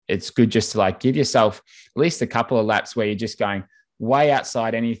it's good just to like give yourself at least a couple of laps where you're just going way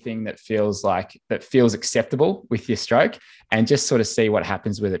outside anything that feels acceptable with your stroke, and just sort of see what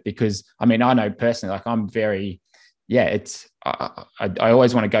happens with it. Because I mean, I know personally, like I'm very, I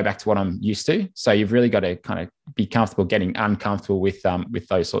always want to go back to what I'm used to. So you've really got to kind of be comfortable getting uncomfortable with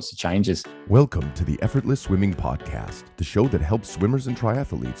those sorts of changes. Welcome to the Effortless Swimming Podcast, the show that helps swimmers and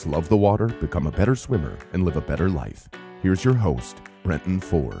triathletes love the water, become a better swimmer, and live a better life. Here's your host, Brenton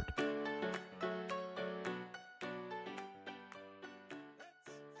Ford.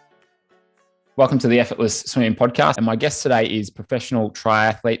 Welcome to the Effortless Swimming Podcast. And my guest today is professional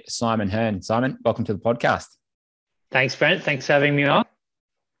triathlete Simon Hearn. Simon, welcome to the podcast. Thanks, Brent. Thanks for having me on.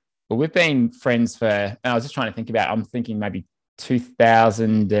 Well, we've been friends for, I was just trying to think about, I'm thinking maybe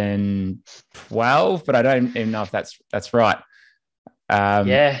 2012, but I don't even know if that's right.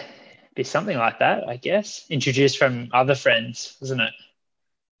 Yeah, be something like that, I guess. Introduced from other friends, wasn't it?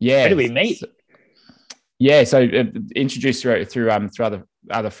 Yeah. Where did we meet? So introduced through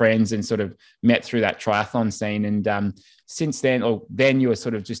other friends, and sort of met through that triathlon scene. And since then, or then you were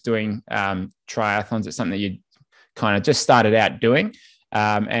sort of just doing triathlons. It's something that you kind of just started out doing.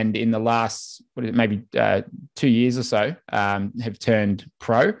 And in the last, maybe 2 years or so, have turned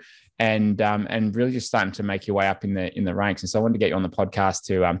pro and really just starting to make your way up in the ranks. And so I wanted to get you on the podcast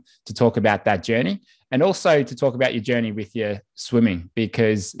to talk about that journey, and also to talk about your journey with your swimming,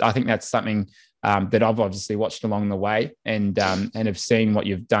 because I think that's something that I've obviously watched along the way, and have seen what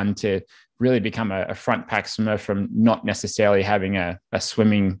you've done to really become a front pack swimmer from not necessarily having a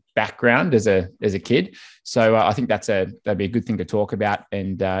swimming background as a kid. So I think that'd be a good thing to talk about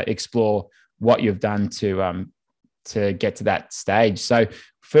and explore what you've done to get to that stage. So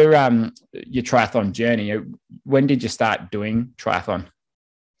for your triathlon journey, when did you start doing triathlon?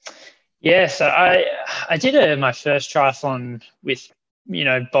 Yeah, so I did my first triathlon with,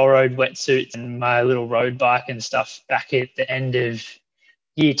 borrowed wetsuits and my little road bike and stuff back at the end of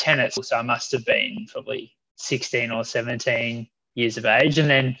year 10. So I must have been probably 16 or 17 years of age. And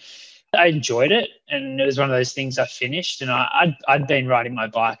then I enjoyed it. And it was one of those things I finished. And I'd been riding my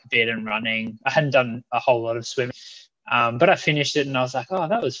bike a bit and running. I hadn't done a whole lot of swimming. But I finished it and I was like, oh,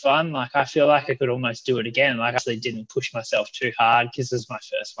 that was fun. Like, I feel like I could almost do it again. Like, I actually didn't push myself too hard because it was my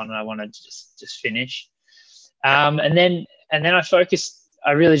first one and I wanted to just finish. And then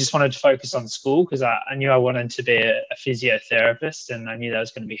I really just wanted to focus on school, because I knew I wanted to be a physiotherapist, and I knew that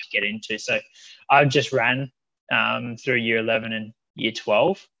was going to be get into. So I just ran through year 11 and year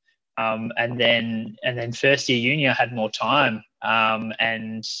 12. And then first year uni, I had more time.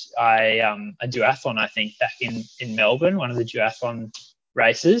 And a duathlon, I think, back in Melbourne, one of the duathlon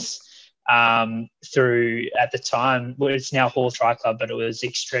races, through, at the time, well, it's now Hall Tri Club, but it was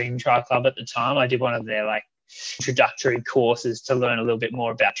Extreme Tri Club at the time. I did one of their introductory courses to learn a little bit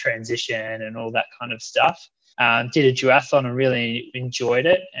more about transition and all that kind of stuff. Did a duathlon and really enjoyed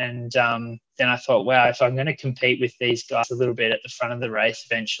it. And then I thought, wow, if I'm going to compete with these guys a little bit at the front of the race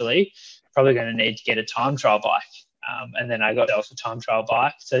eventually, probably going to need to get a time trial bike. And then I got myself a time trial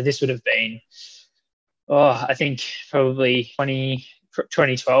bike. So this would have been, I think probably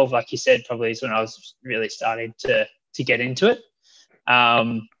 2012, like you said, probably is when I was really starting to get into it.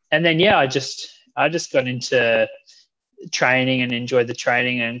 And then, I just got into training and enjoyed the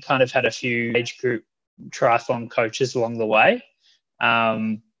training, and kind of had a few age group triathlon coaches along the way.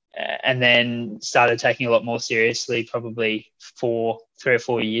 And then started taking a lot more seriously probably 3 or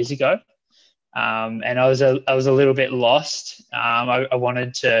 4 years ago. And I was a little bit lost. I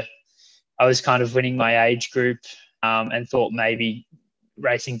was kind of winning my age group, and thought maybe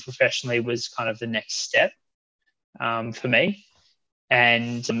racing professionally was kind of the next step for me.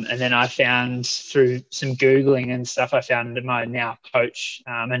 And then I found, through some Googling and stuff, I found my now coach,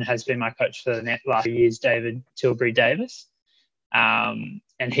 and has been my coach for the last few years, David Tilbury-Davis.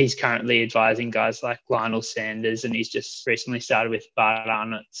 And he's currently advising guys like Lionel Sanders, and he's just recently started with Bart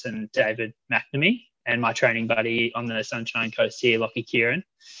Arnott's and David McNamee, and my training buddy on the Sunshine Coast here, Lockie Kieran.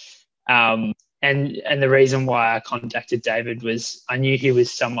 And the reason why I contacted David was I knew he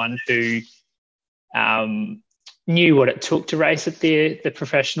was someone who knew what it took to race at the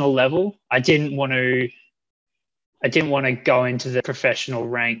professional level. I didn't want to go into the professional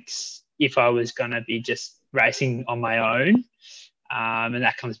ranks if I was going to be just racing on my own. And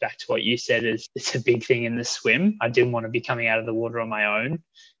that comes back to what you said, is it's a big thing in the swim. I didn't want to be coming out of the water on my own,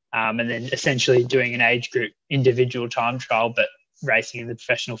 and then essentially doing an age group individual time trial, but racing in the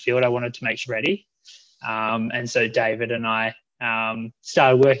professional field. I wanted to make sure ready. And so David and I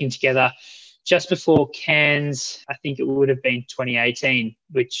started working together just before Cairns. I think it would have been 2018,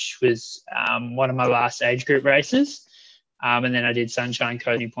 which was one of my last age group races. And then I did Sunshine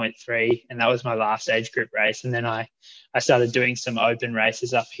Coast 0.3, and that was my last age group race. And then I started doing some open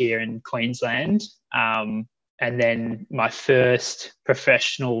races up here in Queensland. And then my first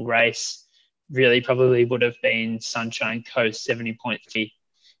professional race really probably would have been Sunshine Coast 70.3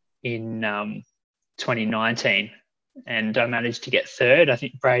 in 2019. And I managed to get third. I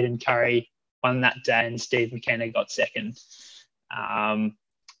think Braden Curry won that day and Steve McKenna got second.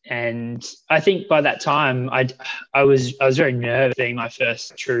 And I think by that time, I was very nervous being my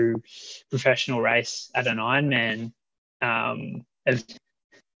first true professional race at an Ironman. But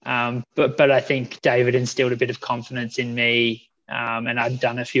I think David instilled a bit of confidence in me, and I'd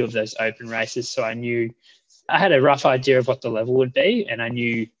done a few of those open races, so I knew I had a rough idea of what the level would be, and I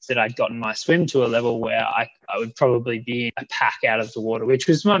knew that I'd gotten my swim to a level where I would probably be in a pack out of the water, which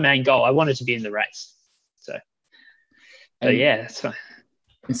was my main goal. I wanted to be in the race. So yeah, that's fine.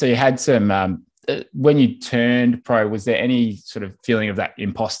 And so you had some, when you turned pro, was there any sort of feeling of that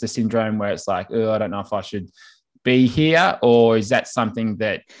imposter syndrome where it's like, oh, I don't know if I should be here? Or is that something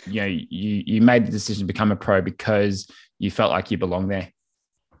that, you know, you made the decision to become a pro because you felt like you belong there?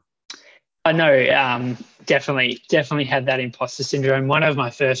 I know, definitely had that imposter syndrome. One of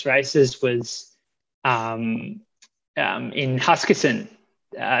my first races was in Huskisson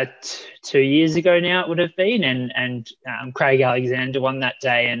 2 years ago now, it would have been, and Craig Alexander won that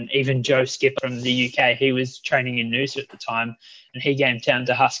day, and even Joe Skipper from the UK, he was training in Noosa at the time, and he came down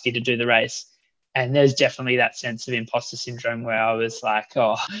to Husky to do the race. And there's definitely that sense of imposter syndrome where I was like,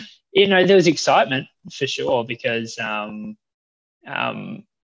 oh, you know, there was excitement for sure because I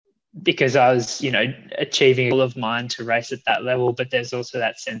was, you know, achieving all of mine to race at that level, but there's also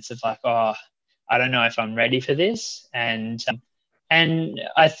that sense of like, oh, I don't know if I'm ready for this. And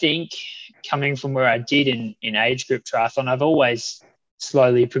I think coming from where I did in age group triathlon, I've always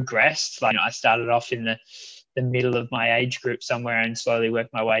slowly progressed. Like, you know, I started off in the middle of my age group somewhere and slowly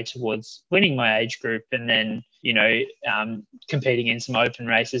worked my way towards winning my age group, and then, you know, competing in some open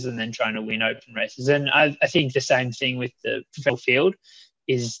races and then trying to win open races. And I think the same thing with the professional field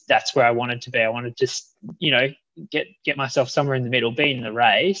is that's where I wanted to be. I wanted to, you know, get myself somewhere in the middle, be in the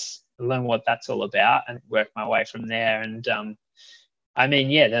race, learn what that's all about and work my way from there. And I mean,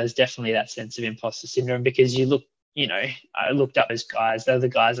 yeah, there was definitely that sense of imposter syndrome because you look, you know, I looked up those guys. They're the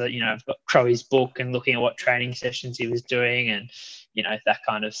guys that, you know, I've got Crowy's book and looking at what training sessions he was doing and, you know, that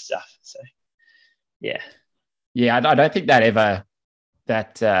kind of stuff. So, yeah. Yeah, I don't think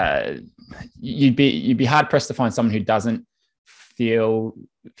you'd be hard pressed to find someone who doesn't feel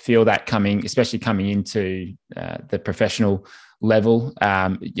that especially coming into the professional level.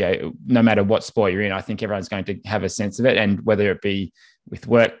 Yeah, no matter what sport you're in, I think everyone's going to have a sense of it, and whether it be with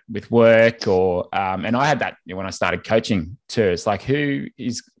work or and I had that when I started coaching too. It's like, who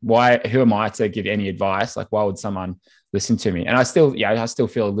am I to give any advice? Like, why would someone listen to me? And I still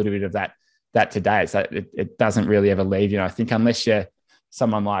feel a little bit of that today. It's like it doesn't really ever leave. You know, I think unless you're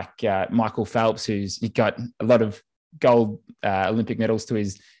someone like Michael Phelps, who's got a lot of gold Olympic medals to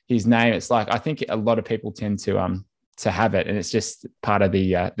his name, it's like I think a lot of people tend to have it, and it's just part of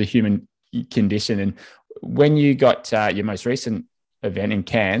the human condition. And when you got your most recent event in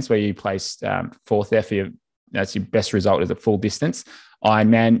Cairns, where you placed fourth there that's your best result as a full distance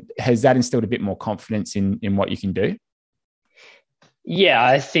Ironman, has that instilled a bit more confidence in what you can do? Yeah,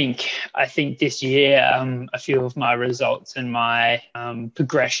 I think this year a few of my results and my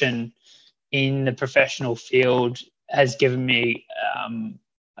progression in the professional field has given me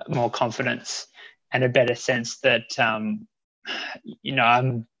more confidence and a better sense that you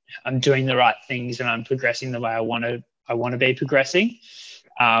know, I'm doing the right things and I'm progressing the way I want to be progressing.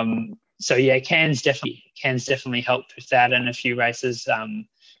 So yeah, Cairns definitely helped with that, and a few races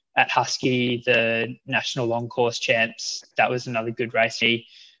at Husky, the national long course champs, that was another good race.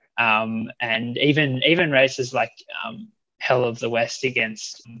 And even races like Hell of the West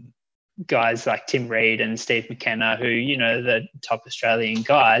against guys like Tim Reed and Steve McKenna, who, you know, the top Australian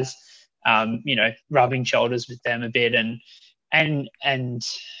guys, you know, rubbing shoulders with them a bit, and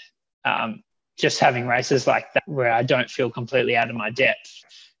just having races like that where I don't feel completely out of my depth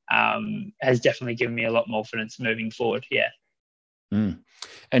has definitely given me a lot more confidence moving forward. Yeah. Mm.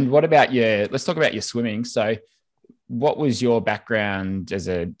 And what about let's talk about your swimming. So what was your background as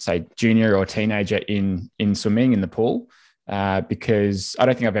a, say, junior or teenager in swimming in the pool? Because I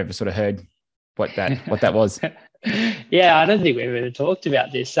don't think I've ever sort of heard what that was. Yeah, I don't think we've ever talked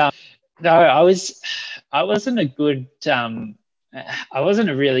about this. No, I wasn't a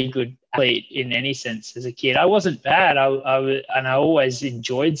really good athlete in any sense as a kid. I wasn't bad. I always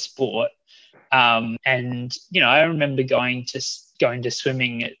enjoyed sport. And, you know, I remember going to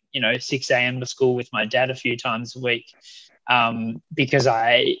swimming at, you know, 6 a.m. to school with my dad a few times a week. because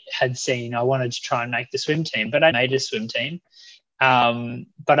I had seen I wanted to try and make the swim team, but I made a swim team.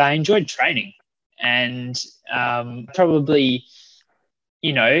 But I enjoyed training, and probably,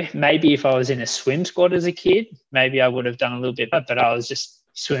 maybe if I was in a swim squad as a kid, maybe I would have done a little bit better, but I was just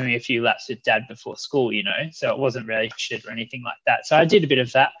swimming a few laps with dad before school, so it wasn't really shit or anything like that. So I did a bit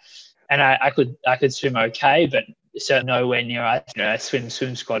of that, and I could swim okay, but certainly nowhere near I swim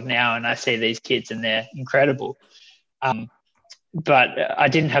squad now, and I see these kids and they're incredible. But I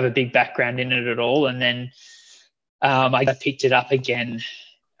didn't have a big background in it at all, and then I picked it up again,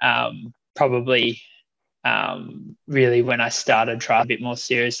 probably really when I started trying a bit more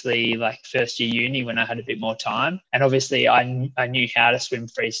seriously, like first year uni, when I had a bit more time. And obviously I knew how to swim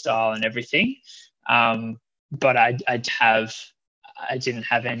freestyle and everything, but I didn't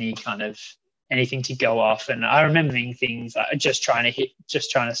have any kind of anything to go off. And I remember things like just trying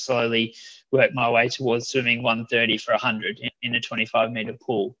to slowly work my way towards swimming 130 for 100 in a 25 meter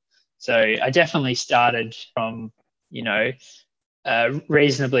pool. So I definitely started from, a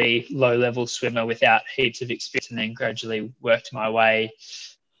reasonably low level swimmer without heaps of experience, and then gradually worked my way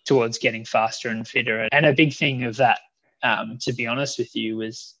towards getting faster and fitter. And a big thing of that, to be honest with you,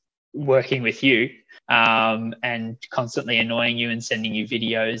 was working with you, and constantly annoying you and sending you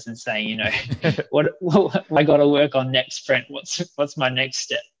videos and saying, what I got to work on next, Brent? What's my next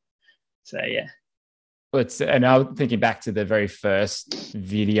step? So yeah. And I'm thinking back to the very first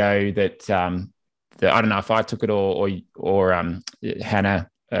video that I don't know if I took it or Hannah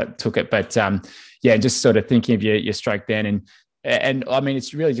took it, but just sort of thinking of your stroke then, and I mean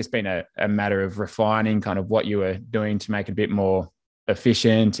it's really just been a matter of refining kind of what you were doing to make it a bit more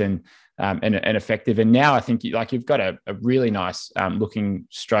efficient and effective. And now I think you've got a really nice looking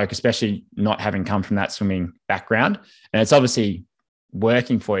stroke, especially not having come from that swimming background, and it's obviously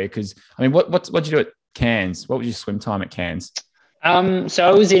working for you. Because I mean, what did you do at Cairns? What was your swim time at Cairns? So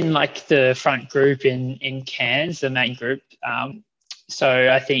I was in like the front group in Cairns, the main group.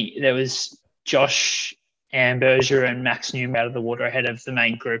 So I think there was Josh Amberger and Max Newman out of the water ahead of the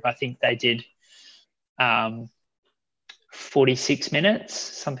main group. I think they did 46 minutes,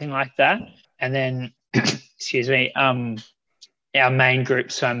 something like that. And then, excuse me, our main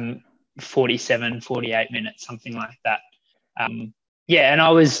group swam 47, 48 minutes, something like that. And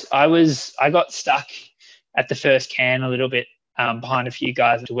I got stuck at the first can a little bit, behind a few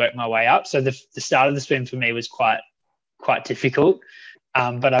guys to work my way up. So the start of the swim for me was quite difficult,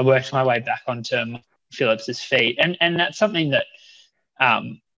 but I worked my way back onto Phillips's feet. And that's something that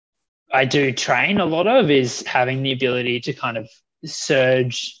I do train a lot of, is having the ability to kind of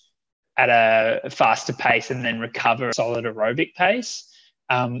surge at a faster pace and then recover a solid aerobic pace,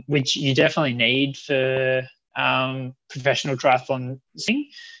 which you definitely need for professional triathlon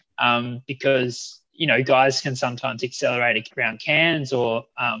swimming, because guys can sometimes accelerate around Cairns, or,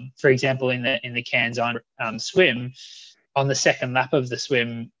 for example, in the Cairns swim, on the second lap of the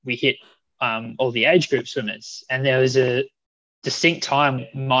swim, we hit all the age group swimmers, and there was a distinct time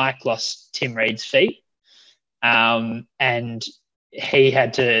Mike lost Tim Reed's feet, and he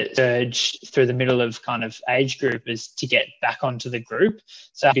had to surge through the middle of kind of age groupers to get back onto the group.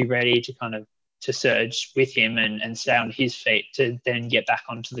 So I'd be ready to kind of to surge with him and stay on his feet to then get back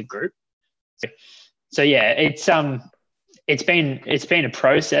onto the group. So yeah, it's been a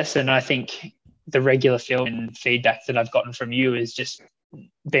process, and I think the regular film and feedback that I've gotten from you is just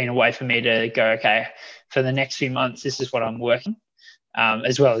been a way for me to go, okay, for the next few months, this is what I'm working,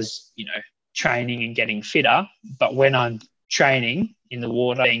 as well as training and getting fitter. But when I'm training in the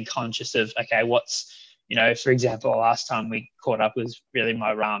water, being conscious of, okay, what's for example, last time we caught up was really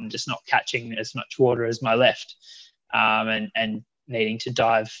my right, just not catching as much water as my left, and needing to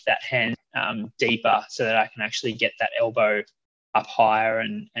dive that hand deeper so that I can actually get that elbow up higher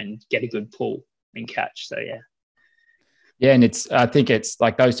and get a good pull and catch. So yeah. Yeah, and I think it's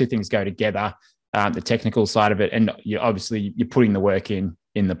like those two things go together, the technical side of it, and you're putting the work in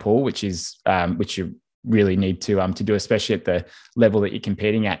the pool, which you really need to do, especially at the level that you're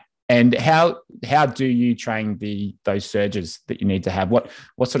competing at. And how do you train those surges that you need to have? What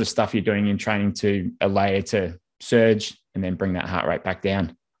sort of stuff you're doing in training to allow you to surge and then bring that heart rate back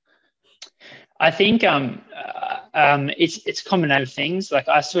down? I think it's a combination of things. Like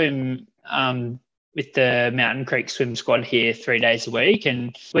I swim with the Mountain Creek Swim Squad here 3 days a week,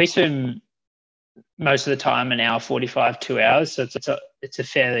 and we swim most of the time an hour 45, 2 hours. So it's a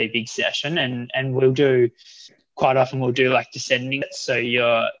fairly big session, and we'll do like descending. So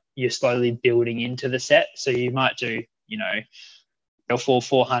you're slowly building into the set. So you might do 3 or 4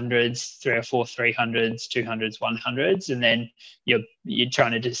 400s, 3 or 4 300s, 200s, 100s, and then you're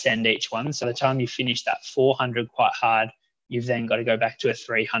trying to descend each one. So by the time you finish that 400 quite hard, you've then got to go back to a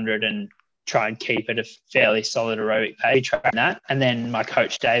 300 and try and keep it a fairly solid aerobic pace. Train that, and then my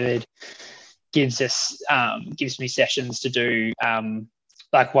coach David gives me sessions to do.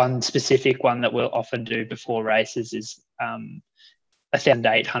 Like one specific one that we'll often do before races is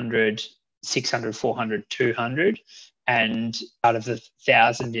 1,800, 600, 400, 200, and out of the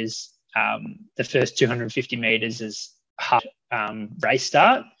 1,000 is the first 250 meters is hard race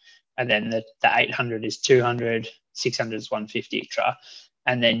start, and then the 800 is 200, 600 is 150 extra,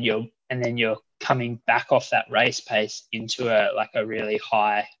 and then you're coming back off that race pace into a really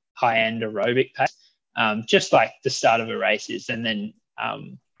high end aerobic pace, just like the start of a race is, and then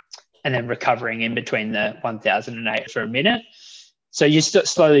recovering in between the 1,008 for a minute. So you're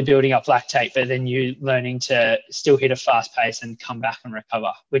slowly building up lactate, but then you're learning to still hit a fast pace and come back and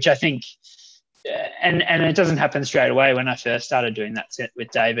recover, which I think, and it doesn't happen straight away. When I first started doing that with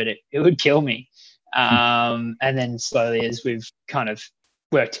David, it would kill me. And then slowly, as we've kind of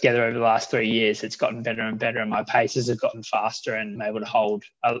worked together over the last 3 years, it's gotten better and better, and my paces have gotten faster, and I'm able to hold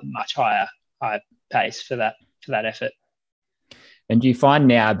a much higher pace for that effort. And do you find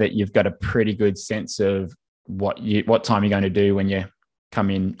now that you've got a pretty good sense of what time you're going to do when you come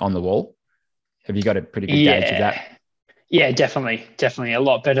in on the wall? Have you got a pretty good gauge of that? Yeah, definitely a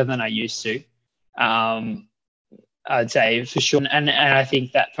lot better than I used to. I'd say for sure, and I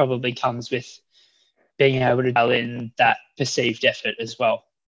think that probably comes with being able to dial in that perceived effort as well.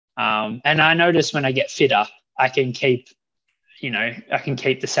 And I notice when I get fitter, I can keep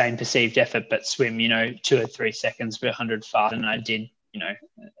the same perceived effort, but swim, 2 or 3 seconds per 100 faster than I did,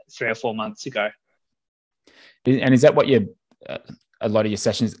 3 or 4 months ago. And is that what a lot of your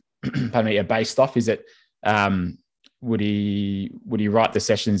sessions, pardon me, are based off? Is it, would he write the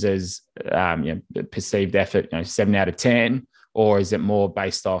sessions as perceived effort, 7 out of 10, or is it more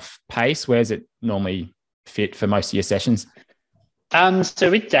based off pace? Where does it normally fit for most of your sessions? So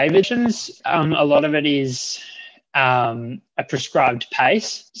with Davidson's, a lot of it is a prescribed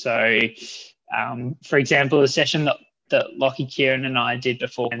pace. So, for example, the session that Lockie, Kieran and I did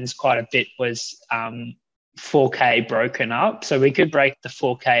before, and quite a bit, was 4K broken up. So we could break the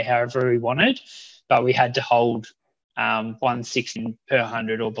 4K however we wanted, but we had to hold 160 per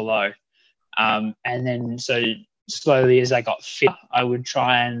 100 or below. And then so slowly as I got fit, I would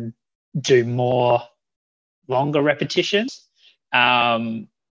try and do more longer repetitions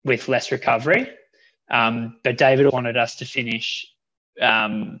with less recovery. But David wanted us to finish,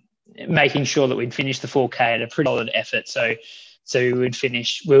 making sure that we'd finish the 4K at a pretty solid effort. So we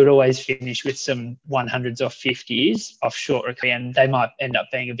would always finish with some 100s or 50s off short recovery, and they might end up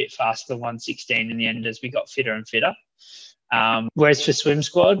being a bit faster than 116 in the end as we got fitter and fitter. Whereas for Swim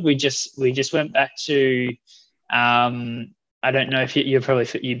Squad, we just went back to, I don't know if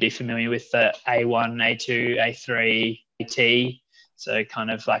you'd be familiar with the A1, A2, A3, AT. So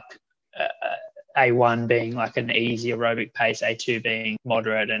kind of like A1 being like an easy aerobic pace, A2 being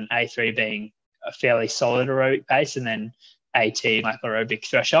moderate, and A3 being a fairly solid aerobic pace, and then AT like aerobic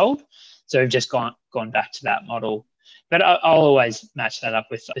threshold. So we've just gone back to that model. But I'll always match that up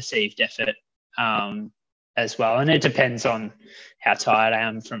with perceived effort as well. And it depends on how tired I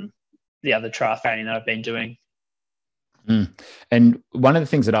am from the other trial training that I've been doing. And one of the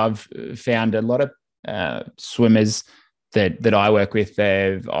things that I've found, a lot of swimmers that I work with,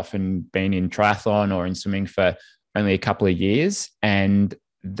 they've often been in triathlon or in swimming for only a couple of years, and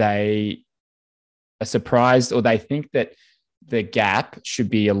they are surprised, or they think that the gap should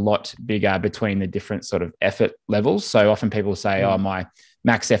be a lot bigger between the different sort of effort levels. So often people say, oh, my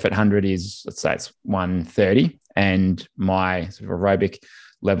max effort 100 is, let's say it's 130, and my sort of aerobic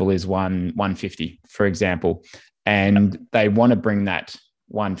level is 150, for example. And they want to bring that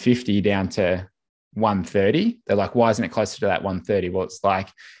 150 down to 130. They're like, why isn't it closer to that 130? Well, it's like,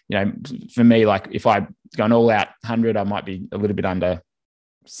 for me, like if I go an all out 100, I might be a little bit under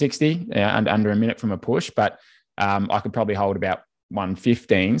 60, under a minute from a push, but I could probably hold about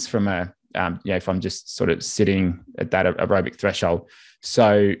 115s from if I'm just sort of sitting at that aerobic threshold.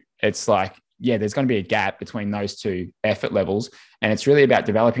 So it's like, there's going to be a gap between those two effort levels, and it's really about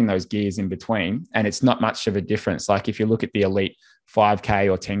developing those gears in between. And it's not much of a difference. Like if you look at the elite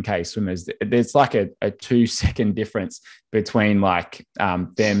 5K or 10K swimmers, there's like a 2-second difference between like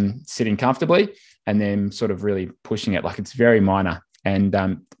them sitting comfortably and them sort of really pushing it. Like it's very minor,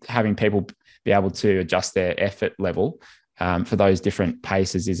 and having people be able to adjust their effort level for those different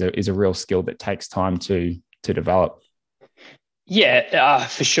paces is a real skill that takes time to develop. Yeah,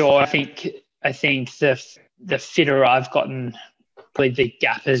 for sure. I think the fitter I've gotten, probably the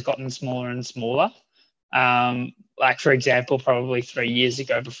gap has gotten smaller and smaller. Like for example, probably 3 years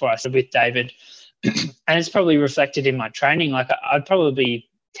ago, before I started with David, and it's probably reflected in my training. Like I'd probably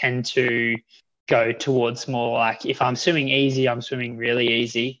tend to go towards more like if I'm swimming easy, I'm swimming really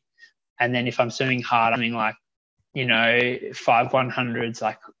easy. And then if I'm swimming hard, I'm swimming like, 5/100s,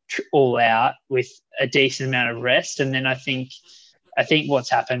 like all out with a decent amount of rest. And then I think what's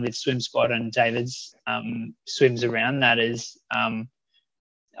happened with Swim Squad and David's swims around that is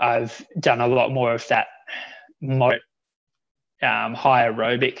I've done a lot more of that moderate, high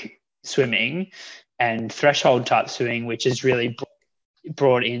aerobic swimming and threshold type swimming, which has really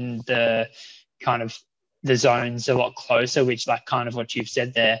brought in the kind of the zones a lot closer, which like kind of what you've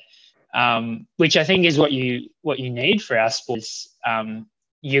said there, which I think is what you need for our sports.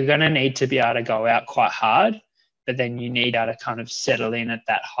 You're going to need to be able to go out quite hard, but then you need to kind of settle in at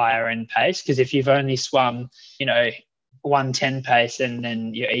that higher end pace. Because if you've only swum, 110 pace and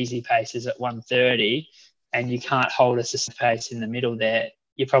then your easy pace is at 130 and you can't hold a sustained pace in the middle there,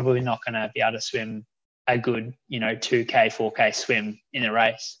 you're probably not going to be able to swim a good, 2K, 4K swim in a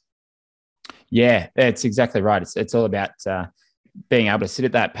race. Yeah, it's exactly right. It's all about being able to sit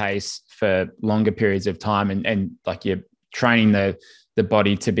at that pace for longer periods of time and like you're training the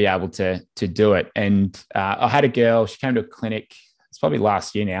body to be able to do it. And I had a girl, she came to a clinic, it's probably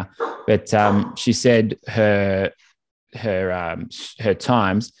last year now, but she said her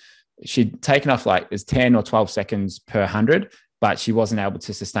times, she'd taken off like there's 10 or 12 seconds per 100, but she wasn't able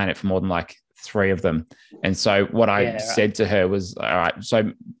to sustain it for more than like 3 of them. And so what I said to her was, all right,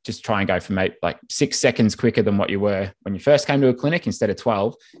 so just try and go for like 6 seconds quicker than what you were when you first came to a clinic instead of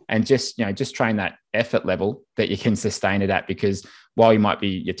 12. And just train that effort level that you can sustain it at, because while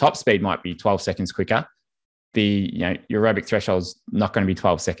your top speed might be 12 seconds quicker, your aerobic threshold is not going to be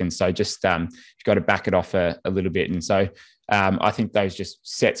 12 seconds. So just you've got to back it off a little bit. And so I think those just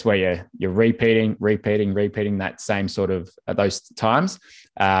sets where you're repeating that same sort of those times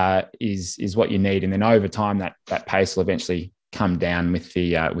is what you need. And then over time that pace will eventually come down with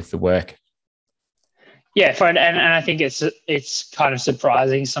the work. Yeah, and I think it's kind of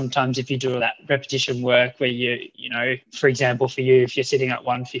surprising sometimes if you do that repetition work where you for example, for you, if you're sitting at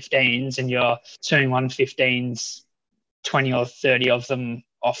 115s and you're swimming 115s, 20 or 30 of them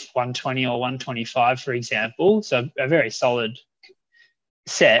off 120 or 125, for example, so a very solid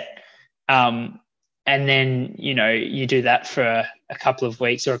set. And then, you do that for a couple of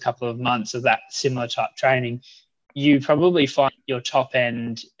weeks or a couple of months of that similar type training, you probably find your top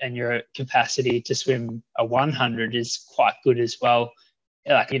end and your capacity to swim a 100 is quite good as well,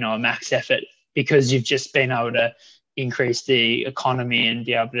 like, a max effort, because you've just been able to increase the economy and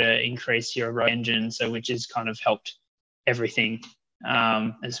be able to increase your row engine, so which has kind of helped everything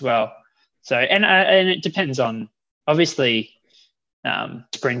as well. So, and it depends on, obviously,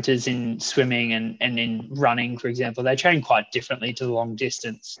 sprinters in swimming and in running, for example, they train quite differently to the long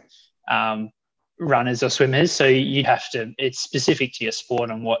distance runners or swimmers. So you'd have to, it's specific to your sport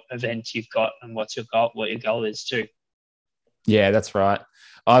and what event you've got and what your goal is too. Yeah, that's right.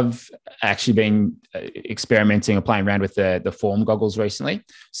 I've actually been experimenting or playing around with the form goggles recently.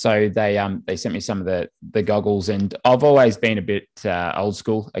 So they sent me some of the goggles, and I've always been a bit old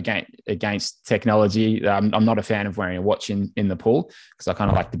school against technology. I'm not a fan of wearing a watch in the pool, because I kind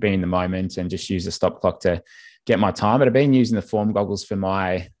of like to be in the moment and just use a stop clock to get my time. But I've been using the form goggles for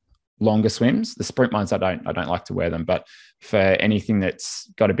my longer swims. The sprint ones, I don't like to wear them, but for anything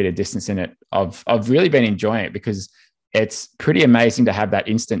that's got a bit of distance in it, I've really been enjoying it, because it's pretty amazing to have that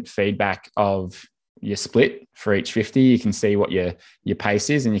instant feedback of your split for each 50. You can see what your pace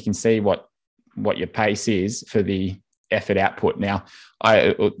is, and you can see what your pace is for the effort output now,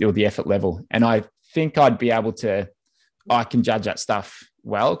 or the effort level. And I think I can judge that stuff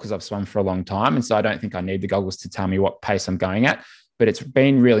well, because I've swum for a long time. And so I don't think I need the goggles to tell me what pace I'm going at. But it's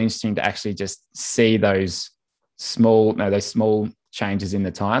been really interesting to actually just see those small changes in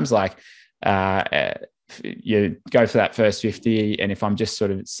the times. Like you go for that first 50, and if I'm just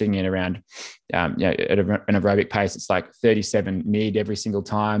sort of singing around, at an aerobic pace, it's like 37 mid every single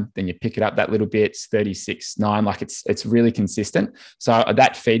time. Then you pick it up that little bit, it's 36.9. Like it's really consistent. So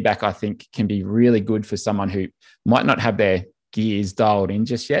that feedback, I think, can be really good for someone who might not have their gears dialed in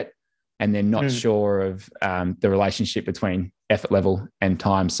just yet, and they're not sure of the relationship between effort level and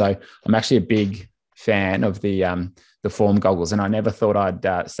time. So I'm actually a big fan of the form goggles, and I never thought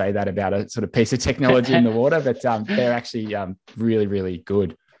I'd say that about a sort of piece of technology in the water, but they're actually really, really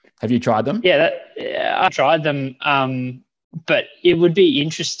good. Have you tried them? Yeah, I tried them, but it would be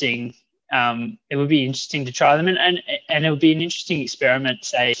interesting. It would be interesting to try them, and it would be an interesting experiment.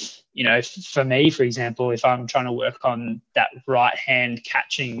 Say, for me, for example, if I'm trying to work on that right hand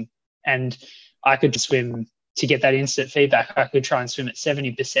catching, and I could swim to get that instant feedback, I could try and swim at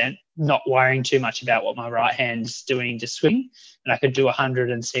 70%, not worrying too much about what my right hand's doing to swim. And I could do 100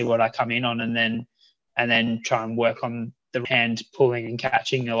 and see what I come in on, and then try and work on the hand pulling and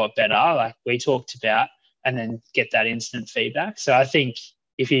catching a lot better, like we talked about, and then get that instant feedback. So I think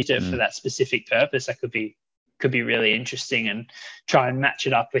if you do it for that specific purpose, that could be really interesting, and try and match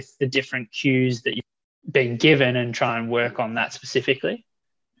it up with the different cues that you've been given and try and work on that specifically.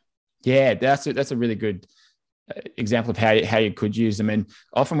 Yeah, that's a really good example of how you could use them. And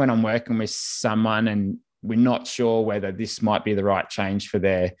often when I'm working with someone and we're not sure whether this might be the right change for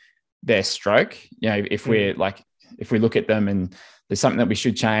their stroke, if we look at them and there's something that we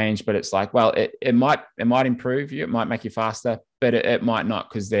should change, but it's like, well, it might improve you, it might make you faster, but it might not,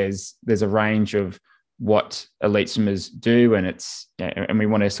 because there's a range of what elite swimmers do, and we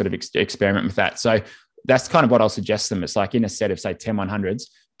want to sort of experiment with that. So that's kind of what I'll suggest them. It's like in a set of, say, 10 100s,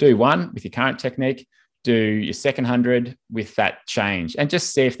 do one with your current technique, do your second 100 with that change, and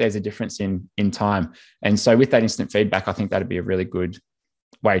just see if there's a difference in time. And so with that instant feedback, I think that'd be a really good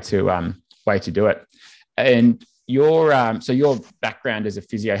way to do it. And your background as a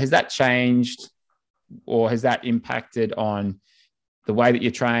physio, has that changed, or has that impacted on the way that you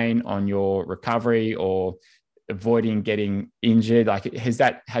train, on your recovery, or avoiding getting injured? Like, has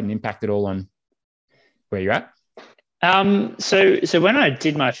that had an impact at all on where you're at? So when I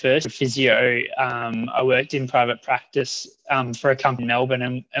did my first physio, I worked in private practice for a company in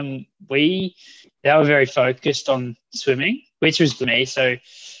Melbourne, and they were very focused on swimming, which was for me. So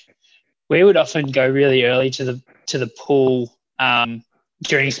we would often go really early to the pool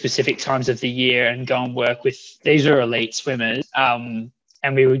during specific times of the year and go and work with, these are elite swimmers, and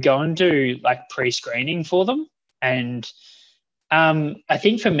we would go and do like pre-screening for them. And I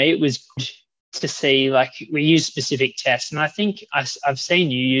think for me it was good to see, like, we use specific tests, and I think I've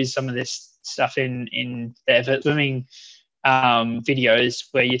seen you use some of this stuff in the Everett swimming videos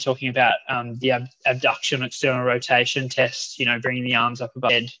where you're talking about the abduction, external rotation test, bringing the arms up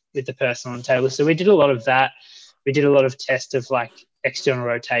above head with the person on the table. So we did a lot of that. We did a lot of tests of like external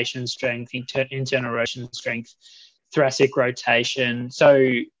rotation strength, internal rotation strength, thoracic rotation.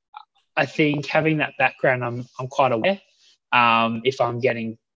 So I think having that background, I'm quite aware if I'm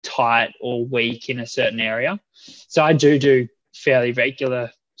getting tight or weak in a certain area. So I do fairly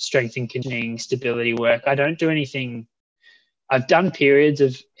regular strength and conditioning, stability work. I don't do anything. I've done periods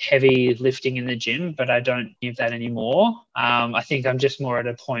of heavy lifting in the gym, but I don't do that anymore. I think I'm just more at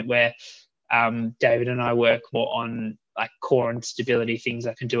a point where David and I work more on like core and stability things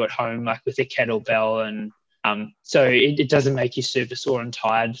I can do at home, like with a kettlebell. And so it doesn't make you super sore and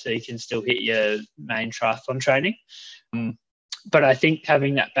tired, so you can still hit your main triathlon training. But I think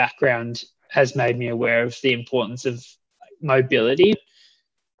having that background has made me aware of the importance of mobility.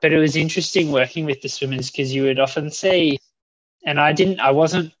 But it was interesting working with the swimmers, because you would often see, and I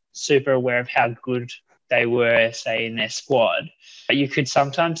wasn't super aware of how good they were, say, in their squad, but you could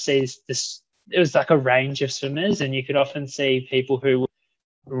sometimes see this, it was like a range of swimmers, and you could often see people who were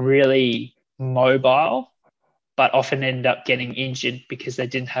really mobile, but often end up getting injured because they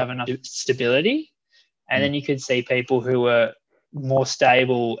didn't have enough stability. And then you could see people who were more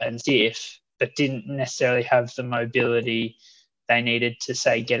stable and stiff, but didn't necessarily have the mobility they needed to,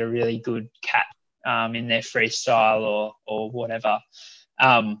 say, get a really good cat in their freestyle or whatever.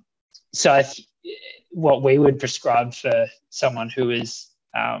 So what we would prescribe for someone who is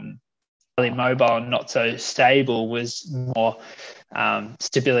really mobile and not so stable was more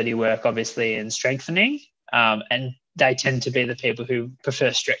stability work, obviously, and strengthening. And they tend to be the people who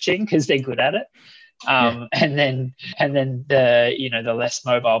prefer stretching because they're good at it. And then the less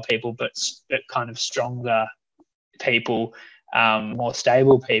mobile people, but kind of stronger people, more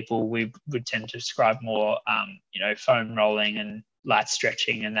stable people, we would tend to describe more, foam rolling and light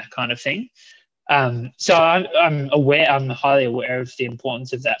stretching and that kind of thing. So I'm highly aware of the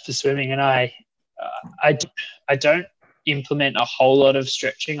importance of that for swimming, and I don't implement a whole lot of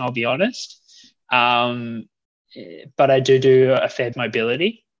stretching, I'll be honest, but I do a fair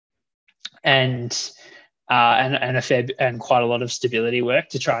mobility and quite a lot of stability work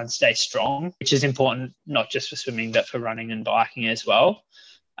to try and stay strong, which is important not just for swimming but for running and biking as well.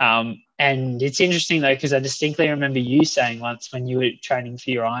 And it's interesting though, because I distinctly remember you saying once when you were training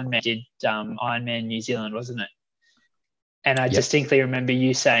for your Ironman, you did Ironman New Zealand, wasn't it? And I distinctly remember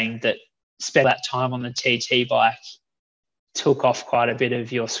you saying that spend that time on the TT bike took off quite a bit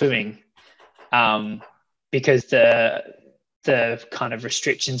of your swimming, because the kind of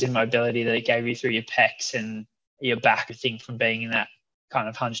restrictions in mobility that it gave you through your pecs and your back, I think, from being in that kind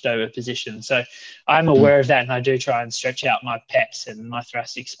of hunched over position. So I'm aware of that, and I do try and stretch out my pecs and my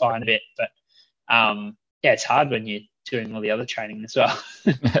thoracic spine a bit. But yeah, it's hard when you're doing all the other training as well.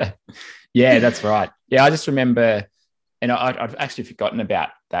 Yeah, that's right. Yeah, I just remember, and I've actually forgotten about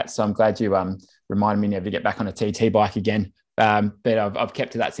that. So I'm glad you reminded me never to get back on a TT bike again. But I've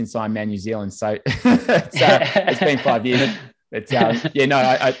kept to that since Ironman New Zealand. So it's been 5 years. But yeah, no,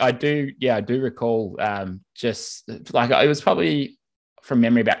 I do. Yeah, I do recall just like it was probably from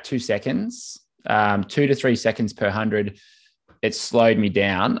memory about 2 seconds, 2 to 3 seconds per 100. It slowed me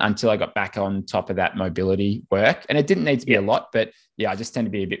down until I got back on top of that mobility work. And it didn't need to be a lot, but yeah, I just tend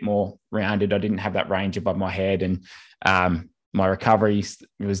to be a bit more rounded. I didn't have that range above my head, and my recovery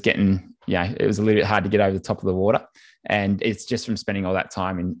was getting, it was a little bit hard to get over the top of the water. And it's just from spending all that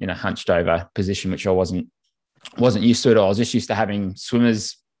time in a hunched over position, which I wasn't used to at all. I was just used to having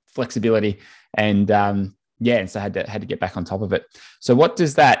swimmers flexibility, and and so I had to get back on top of it. So what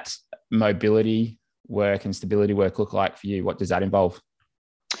does that mobility work and stability work look like for you? What does that involve?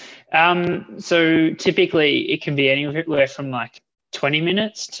 So typically it can be anywhere from like 20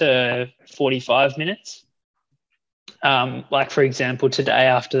 minutes to 45 minutes. Like for example, today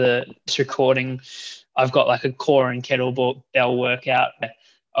after this recording, I've got like a core and kettlebell workout.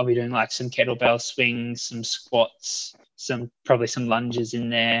 I'll be doing like some kettlebell swings, some squats, probably some lunges in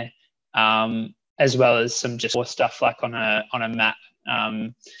there, as well as some just more stuff like on a mat,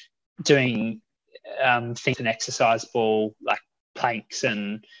 doing things, an exercise ball, like planks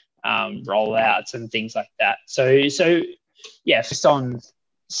and rollouts and things like that. So yeah, just on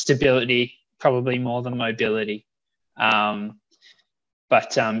stability, probably more than mobility. So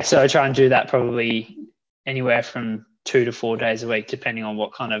I try and do that probably anywhere from 2 to 4 days a week, depending on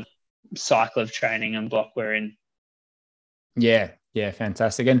what kind of cycle of training and block we're in. Yeah,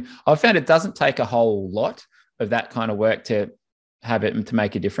 fantastic. And I've found it doesn't take a whole lot of that kind of work to have it to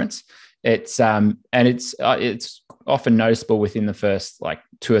make a difference. It's often noticeable within the first like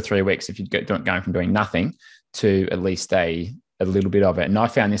 2 or 3 weeks if you're going from doing nothing to at least a little bit of it. And I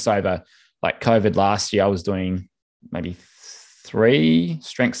found this over like COVID last year. I was doing maybe 3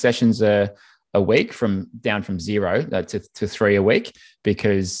 strength sessions a week down from 0 to 3 a week,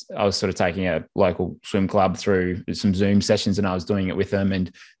 because I was sort of taking a local swim club through some Zoom sessions and I was doing it with them.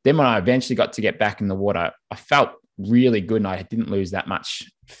 And then when I eventually got to get back in the water, I felt really good, and I didn't lose that much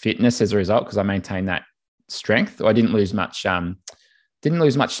fitness as a result because I maintained that strength. I didn't lose much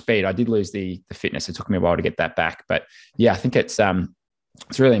speed. I did lose the fitness. It took me a while to get that back. But yeah, I think it's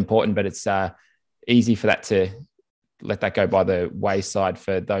really important, but it's easy for that to let that go by the wayside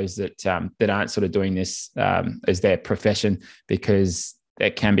for those that aren't sort of doing this as their profession, because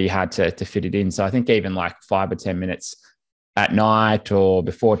it can be hard to fit it in. So I think even like 5 or 10 minutes at night or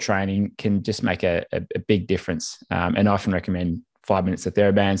before training can just make a big difference. And I often recommend 5 minutes of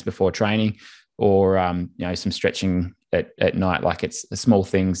TheraBands before training, or some stretching at night. Like it's small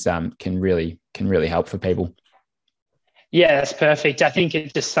things can really help for people. Yeah, that's perfect. I think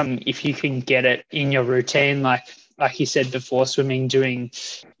it's just if you can get it in your routine, like you said before swimming, doing,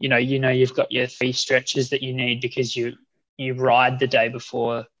 you've got your 3 stretches that you need because you ride the day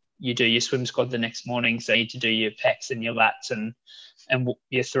before you do your swim squad the next morning. So you need to do your pecs and your lats and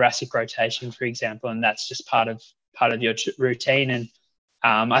your thoracic rotation, for example. And that's just part of your routine. And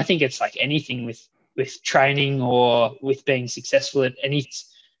I think it's like anything with training or with being successful at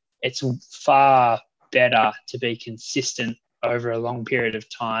it's far better to be consistent over a long period of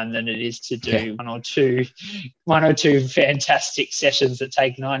time than it is to do one or two fantastic sessions that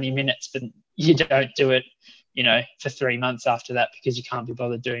take 90 minutes, but you don't do it, for 3 months after that because you can't be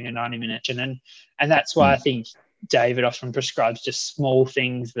bothered doing a 90-minute. And that's why I think David often prescribes just small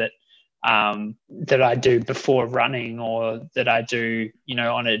things that I do before running, or that I do,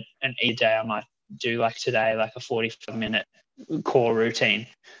 on an easy day. I might do like today, like a 45-minute core routine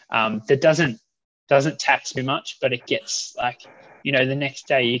that doesn't tax too much, but it gets like, the next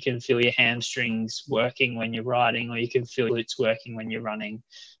day you can feel your hamstrings working when you're riding, or you can feel glutes working when you're running.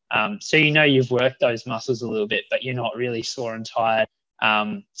 So you've worked those muscles a little bit, but you're not really sore and tired.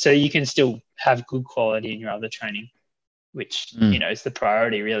 So you can still have good quality in your other training, which, is the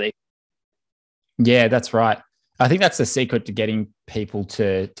priority really. Yeah, that's right. I think that's the secret to getting people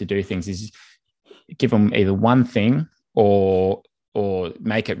to do things, is give them either one thing or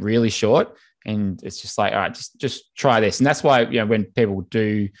make it really short. And it's just like, all right, just try this. And that's why, when people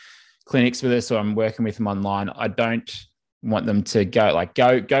do clinics with us or I'm working with them online, I don't want them to go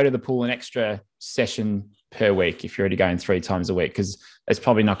to the pool an extra session per week if you're already going 3 times a week, because it's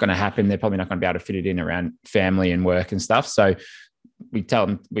probably not going to happen. They're probably not going to be able to fit it in around family and work and stuff. So we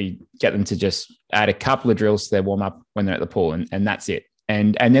get them to just add a couple of drills to their warm up when they're at the pool, and that's it.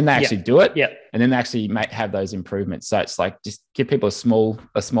 and then they actually do it. Yeah. And then they actually have those improvements. So it's like, just give people a small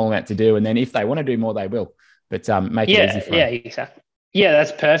amount to do. And then if they want to do more, they will, but make it easy for them. Yeah, exactly. Yeah,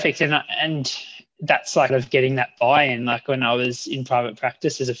 that's perfect. And that's like of getting that buy-in. Like when I was in private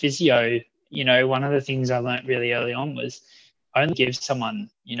practice as a physio, you know, one of the things I learned really early on was only give someone,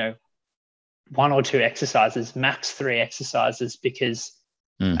 you know, 1 or 2 exercises, max 3 exercises, because,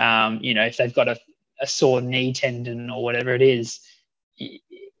 you know, if they've got a sore knee tendon or whatever it is,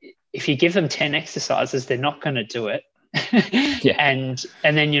 if you give them 10 exercises, they're not going to do it. Yeah. And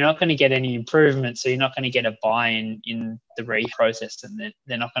then you're not going to get any improvement. So you're not going to get a buy-in in the process, and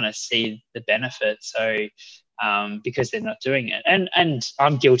they're not going to see the benefit. So because they're not doing it. And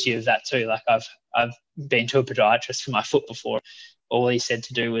I'm guilty of that too. Like I've been to a podiatrist for my foot before. All he said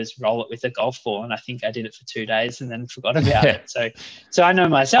to do was roll it with a golf ball, and I think I did it for 2 days and then forgot about it. So I know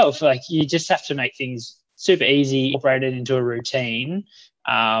myself, like, you just have to make things super easy, incorporate it into a routine,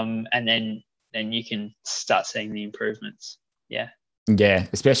 and then you can start seeing the improvements. Yeah,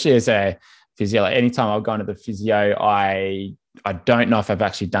 especially as a physio. Like, anytime I've gone to the physio, I don't know if I've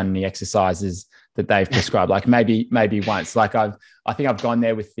actually done any exercises that they've prescribed. Like maybe once. Like I think I've gone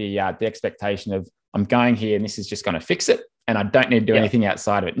there with the expectation of, I'm going here and this is just going to fix it, and I don't need to do anything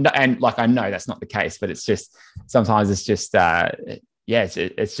outside of it. And like, I know that's not the case, but it's just, sometimes it's just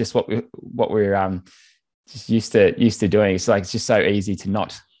it's just what we're just used to doing. It's like, it's just so easy to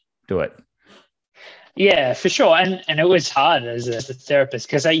not do it. Yeah, for sure. And it was hard as a therapist,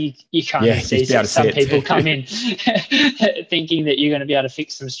 because you can't see some people come in thinking that you're going to be able to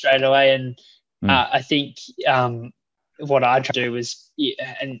fix them straight away. And I think what I try to do is,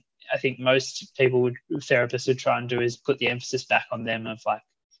 and I think most therapists would try and do, is put the emphasis back on them of like,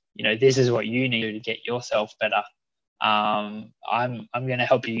 you know, this is what you need to do to get yourself better. I'm going to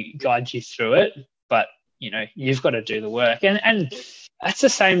help you, guide you through it, but you know, you've got to do the work. And that's the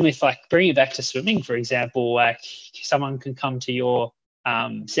same with, like, bringing it back to swimming, for example. Like, someone can come to your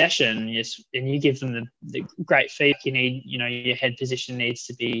session, and you give them the great feedback. You need, you know, your head position needs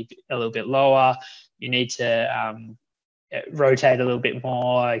to be a little bit lower. You need to rotate a little bit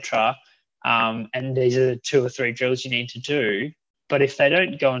more, etc. And these are 2 or 3 drills you need to do. But if they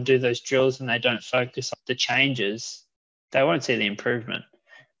don't go and do those drills and they don't focus on the changes, they won't see the improvement.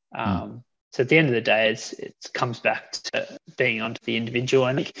 So at the end of the day, it comes back to being onto the individual.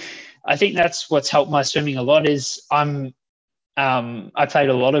 And I think that's what's helped my swimming a lot. Is I played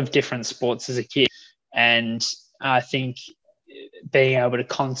a lot of different sports as a kid, and I think being able to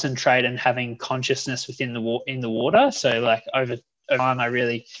concentrate and having consciousness within in the water. So like over time, I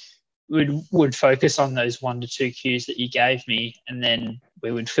really would focus on those 1 to 2 cues that you gave me, and then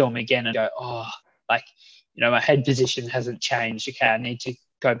we would film again and go, oh, like, you know, my head position hasn't changed. Okay, I need to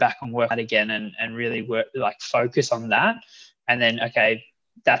go back and work that again, and really work, like, focus on that. And then, okay,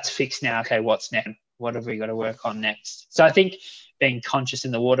 that's fixed now. Okay, what's next? What have we got to work on next? So I think being conscious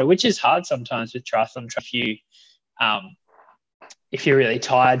in the water, which is hard sometimes with triathlon, if you're really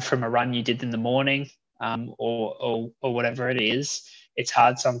tired from a run you did in the morning, or whatever it is, it's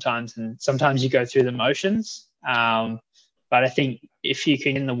hard sometimes, and sometimes you go through the motions. But I think if you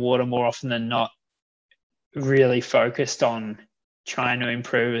can, in the water more often than not, really focused on trying to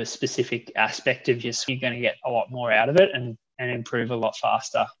improve a specific aspect of your swim, you're going to get a lot more out of it and improve a lot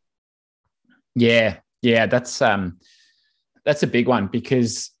faster. Yeah, that's a big one,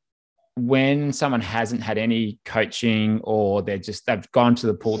 because when someone hasn't had any coaching, or they've gone to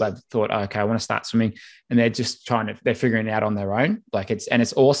the pool, they've thought, oh, okay, I want to start swimming, and they're just they're figuring it out on their own. Like,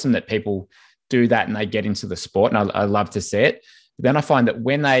 it's awesome that people do that and they get into the sport, and I love to see it. But then I find that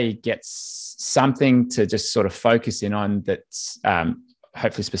when they get something to just sort of focus in on that's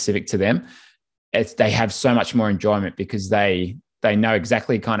hopefully specific to them, they have so much more enjoyment, because they know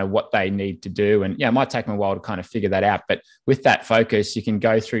exactly kind of what they need to do. And it might take them a while to kind of figure that out, but with that focus, you can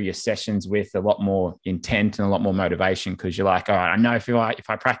go through your sessions with a lot more intent and a lot more motivation, because you're like, all right, I know if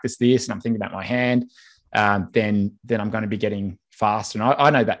I practice this and I'm thinking about my hand, then I'm going to be getting faster. And I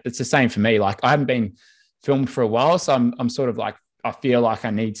know that it's the same for me. Like, I haven't been filmed for a while, so I'm sort of like, I feel like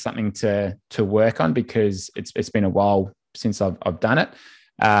I need something to work on, because it's been a while since I've done it.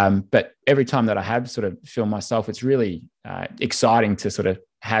 But every time that I have sort of filmed myself, it's really exciting to sort of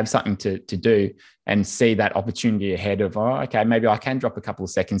have something to do and see that opportunity ahead of, oh, okay, maybe I can drop a couple of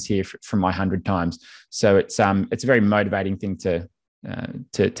seconds here from my 100 times. So it's a very motivating thing to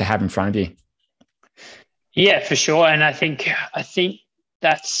have in front of you. Yeah, for sure. And I think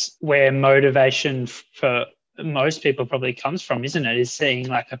that's where motivation for most people probably comes from, isn't it? Is seeing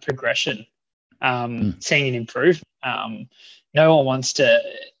like a progression, seeing an improvement. no one wants to,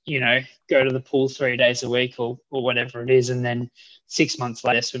 go to the pool 3 days a week or whatever it is, and then 6 months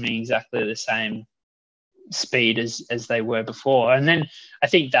later swimming exactly the same speed as they were before. And then I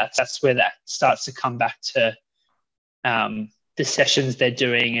think that's where that starts to come back to the sessions they're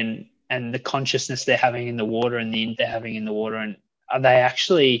doing and the consciousness they're having in the water and the they're having in the water. And are they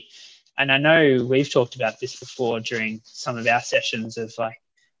actually, and I know we've talked about this before during some of our sessions of like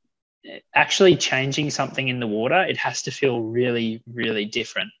actually changing something in the water, it has to feel really, really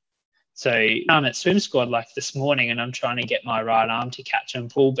different. So I'm at swim squad like this morning and I'm trying to get my right arm to catch and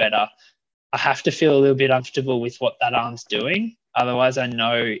pull better. I have to feel a little bit uncomfortable with what that arm's doing. Otherwise, I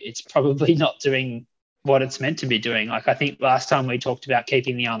know it's probably not doing what it's meant to be doing. Like I think last time we talked about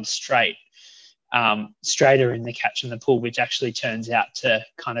keeping the arm straight, straighter in the catch and the pull, which actually turns out to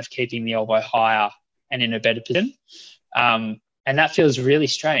kind of keeping the elbow higher and in a better position. And that feels really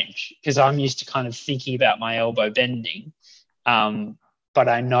strange because I'm used to kind of thinking about my elbow bending. But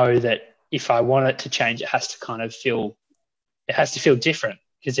I know that if I want it to change, it has to feel different,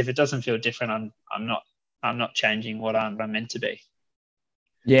 because if it doesn't feel different, I'm not changing what I'm meant to be.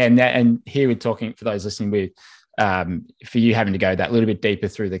 Yeah. And here we're talking, for those listening, with for you having to go that little bit deeper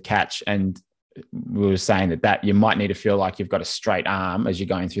through the catch. And we were saying that you might need to feel like you've got a straight arm as you're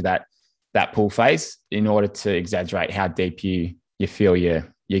going through that pull phase in order to exaggerate how deep you feel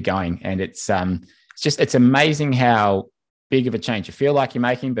you're going. And it's amazing how big of a change you feel like you're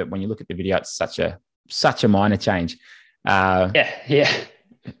making, but when you look at the video, it's such a minor change.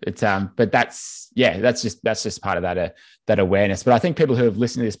 It's but that's just part of that awareness. But I think people who have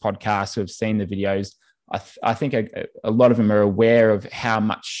listened to this podcast, who have seen the videos, I think a lot of them are aware of how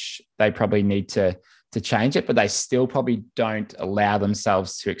much they probably need to change it, but they still probably don't allow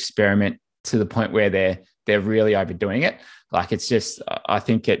themselves to experiment to the point where they're really overdoing it. Like it's just, I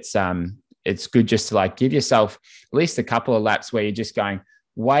think it's good just to like give yourself at least a couple of laps where you're just going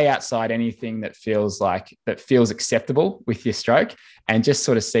way outside anything that feels acceptable with your stroke, and just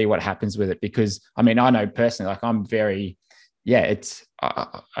sort of see what happens with it. Because I mean, I know personally, like I'm very, I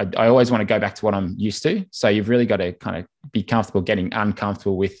always want to go back to what I'm used to. So you've really got to kind of be comfortable getting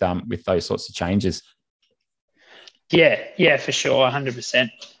uncomfortable with those sorts of changes. Yeah, for sure. 100%.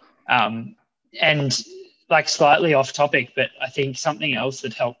 And like slightly off topic, but I think something else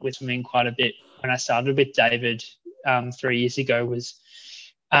that helped with swimming quite a bit when I started with David 3 years ago was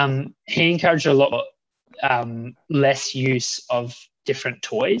he encouraged a lot less use of different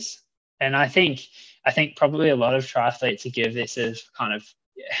toys. And I think probably a lot of triathletes would give this as kind of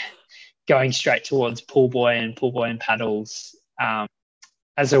going straight towards pull buoy and paddles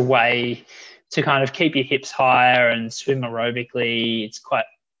as a way to kind of keep your hips higher and swim aerobically.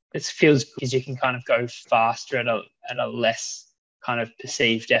 It feels because you can kind of go faster at a less kind of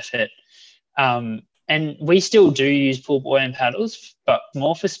perceived effort. And we still do use pull buoy and paddles, but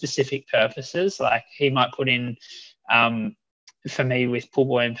more for specific purposes. Like he might put in, for me with pull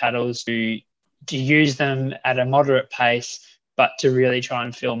buoy and paddles, to use them at a moderate pace, but to really try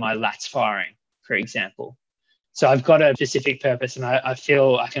and feel my lats firing, for example. So I've got a specific purpose, and I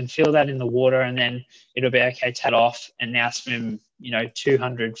can feel that in the water, and then it'll be okay, tat off, and now swim,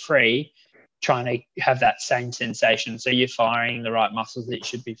 200 free, trying to have that same sensation. So you're firing the right muscles that you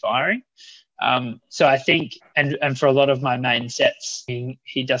should be firing. So I think, and for a lot of my main sets,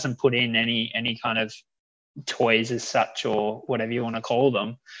 he doesn't put in any kind of toys as such, or whatever you want to call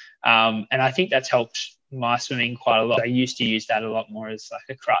them. And I think that's helped my swimming quite a lot. I used to use that a lot more as like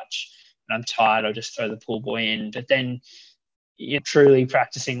a crutch. When I'm tired, I'll just throw the pull buoy in. But then you're truly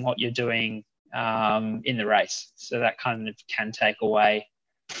practicing what you're doing in the race. So that kind of can take away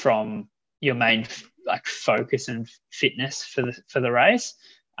from your main like focus and fitness for the race.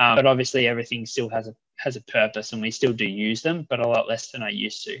 But obviously everything still has a purpose, and we still do use them, but a lot less than I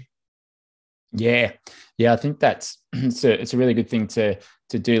used to. Yeah. I think it's a really good thing to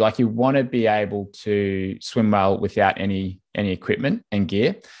do. Like you want to be able to swim well without any equipment and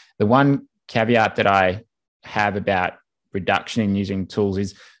gear. The one caveat that I have about reduction in using tools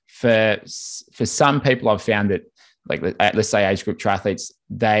is for some people, I've found that, like let's say age group triathletes,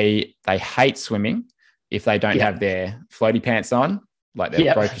 they hate swimming if they don't have their floaty pants on, like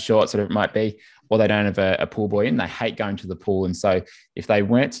their broken shorts, whatever it might be, or they don't have a pool buoy in. They hate going to the pool. And so if they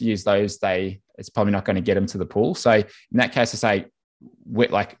weren't to use those, it's probably not going to get them to the pool. So in that case, I say,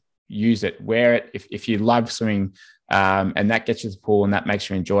 use it, wear it. If you love swimming and that gets you to the pool and that makes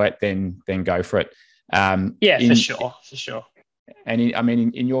you enjoy it, then go for it. For sure. And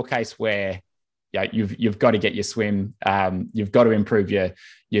in your case where you've got to get your swim, you've got to improve your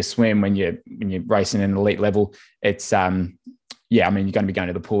swim when you're racing at an elite level. It's yeah, I mean, you're going to be going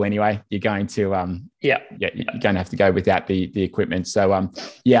to the pool anyway. You're going to, you're going to have to go without the equipment. So,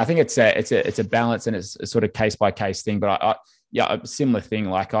 yeah, I think it's a balance, and it's a sort of case by case thing. But a similar thing.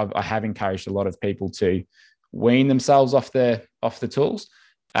 Like I have encouraged a lot of people to wean themselves off the tools.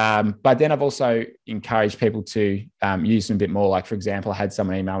 But then I've also encouraged people to use them a bit more. Like, for example, I had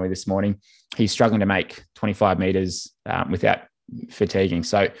someone email me this morning. He's struggling to make 25 meters without fatiguing.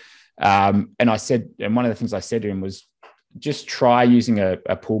 So, and one of the things I said to him was, just try using a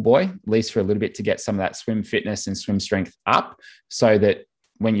pull buoy, at least for a little bit, to get some of that swim fitness and swim strength up, so that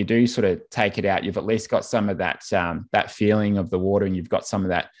when you do sort of take it out, you've at least got some of that feeling of the water, and you've got some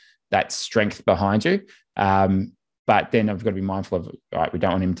of that strength behind you. But then I've got to be mindful of, all right, we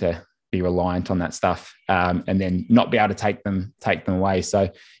don't want him to be reliant on that stuff, and then not be able to take them away. So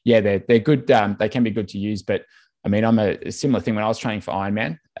yeah, they're good. They can be good to use. But I mean, I'm a similar thing when I was training for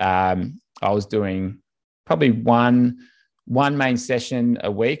Ironman. I was doing probably one main session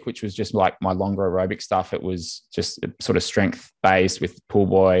a week, which was just like my longer aerobic stuff. It was just sort of strength based with pull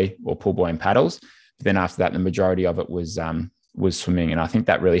buoy and paddles. But then after that, the majority of it was swimming, and I think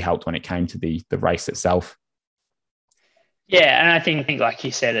that really helped when it came to the race itself. Yeah, and I think like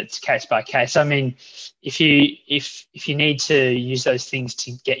you said, it's case by case. I mean, if you need to use those things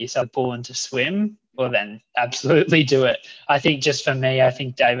to get yourself a pool and to swim, well, then absolutely do it. I think just for me, I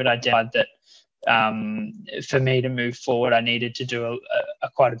think David identified that for me to move forward, I needed to do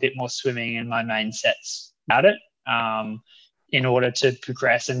quite a bit more swimming in my main sets at it in order to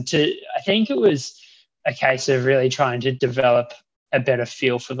progress. And I think it was a case of really trying to develop a better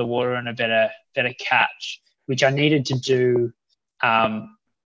feel for the water and a better catch, which I needed to do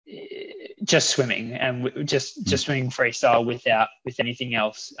just swimming and just swimming freestyle with anything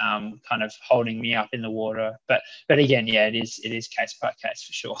else kind of holding me up in the water. But again, yeah, it is case by case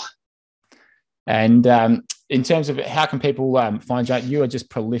for sure. And in terms of how can people find you, you are just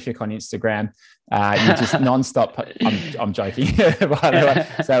prolific on Instagram. You're just nonstop. I'm joking, by the way.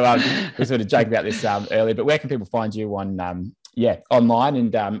 So we sort of joked about this earlier. But where can people find you on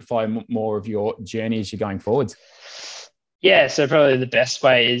online and follow more of your journey as you're going forwards? Yeah, so probably the best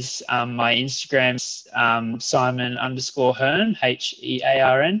way is my Instagram's Simon_Hearn,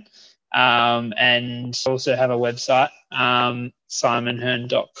 Hearn. And also have a website,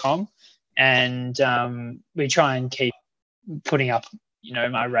 simonhearn.com. And we try and keep putting up,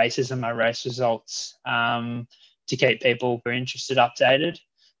 my races and my race results to keep people who are interested updated.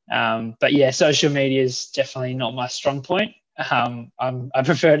 But yeah, social media is definitely not my strong point. I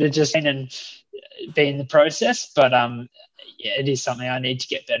prefer to just and be in the process, but yeah, it is something I need to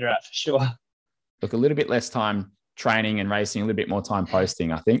get better at for sure. Look, a little bit less time training and racing, a little bit more time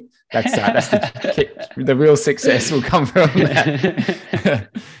posting. I think that's the real success will come from that.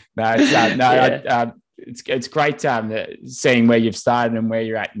 It's great seeing where you've started and where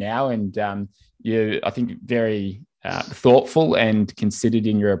you're at now, and you're, I think, very thoughtful and considered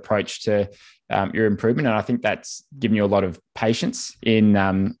in your approach to your improvement. And I think that's given you a lot of patience in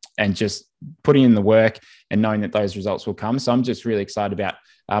and just putting in the work and knowing that those results will come. So I'm just really excited about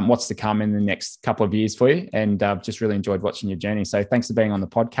what's to come in the next couple of years for you, and I've just really enjoyed watching your journey. So thanks for being on the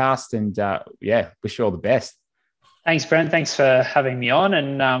podcast, and wish you all the best. Thanks, Brent. Thanks for having me on,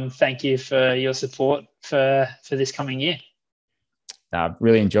 and thank you for your support for this coming year.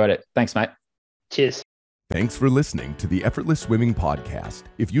 Really enjoyed it. Thanks, mate. Cheers. Thanks for listening to the Effortless Swimming Podcast.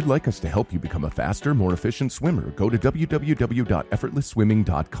 If you'd like us to help you become a faster, more efficient swimmer, go to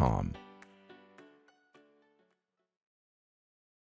www.effortlessswimming.com.